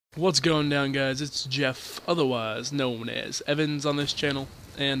What's going down, guys? It's Jeff, otherwise known as Evans on this channel,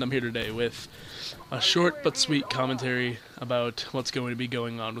 and I'm here today with a short but sweet commentary about what's going to be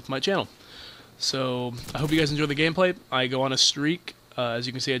going on with my channel. So, I hope you guys enjoy the gameplay. I go on a streak. As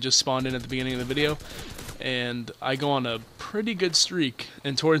you can see, I just spawned in at the beginning of the video, and I go on a pretty good streak,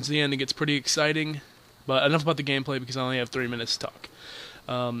 and towards the end it gets pretty exciting, but enough about the gameplay because I only have 3 minutes to talk.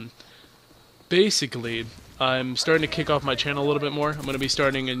 Basically, I'm starting to kick off my channel a little bit more. I'm going to be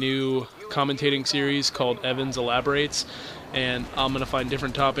starting a new commentating series called Evans Elaborates, and I'm going to find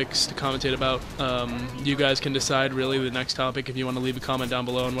different topics to commentate about. You guys can decide really the next topic if you want to leave a comment down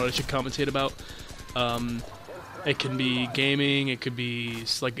below on what I should commentate about. It can be gaming, it could be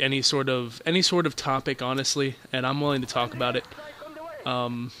like any sort of topic, honestly, and I'm willing to talk about it.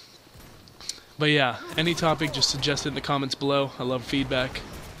 But yeah, any topic, just suggest it in the comments below. I love feedback.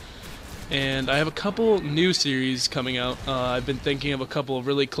 And I have a couple new series coming out. I've been thinking of a couple of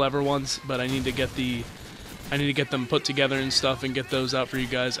really clever ones, but I need to get them put together and stuff and get those out for you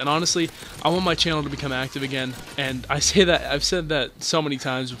guys. And honestly, I want my channel to become active again. And I've said that so many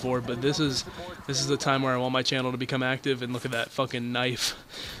times before, but this is the time where I want my channel to become active. And look at that fucking knife.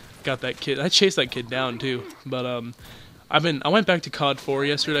 Got that kid. I chased that kid down too. But I went back to COD 4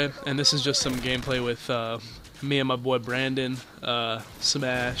 yesterday, and this is just some gameplay with me and my boy Brandon,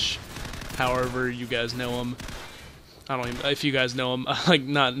 Smash. However you guys know him. I don't even, if you guys know him, like,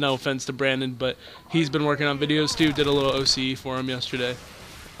 no offense to Brandon, but he's been working on videos too. Did a little OCE for him yesterday.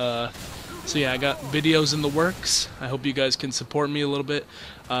 So yeah, I got videos in the works. I hope you guys can support me a little bit.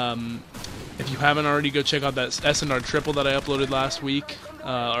 If you haven't already, go check out that SNR triple that I uploaded last week,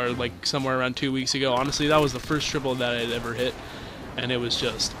 or like somewhere around 2 weeks ago. Honestly, that was the first triple that I had ever hit, and it was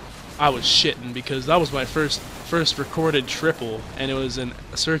just, I was shitting because that was my first recorded triple, and it was in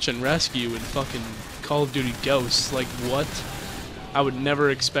search and rescue in fucking Call of Duty Ghosts. Like, what? I would have never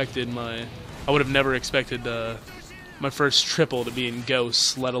expected my first triple to be in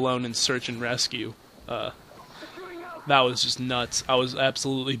Ghosts, let alone in search and rescue. That was just nuts. I was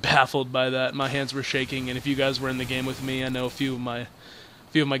absolutely baffled by that. My hands were shaking, and if you guys were in the game with me, I know a few of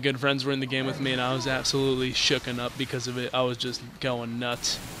my good friends were in the game with me, and I was absolutely shooken up because of it. I was just going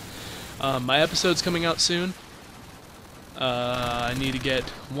nuts. My episode's coming out soon. I need to get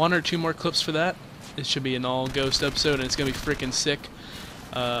 1 or 2 more clips for that. It should be an all Ghost episode, and it's gonna be freaking sick.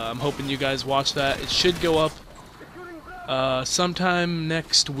 I'm hoping you guys watch that. It should go up sometime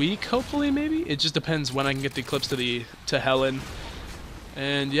next week, hopefully, maybe. It just depends when I can get the clips to Helen.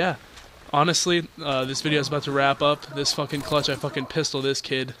 And yeah, honestly, this video is about to wrap up. This fucking clutch, I fucking pistol this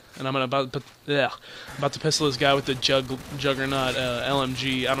kid, and I'm about to pistol this guy with the Juggernaut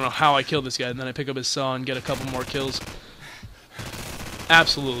LMG. I don't know how I killed this guy, and then I pick up his saw and get a couple more kills.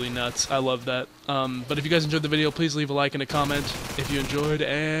 Absolutely nuts. I love that. But if you guys enjoyed the video, please leave a like and a comment if you enjoyed,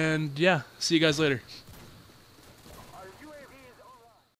 and yeah, see you guys later.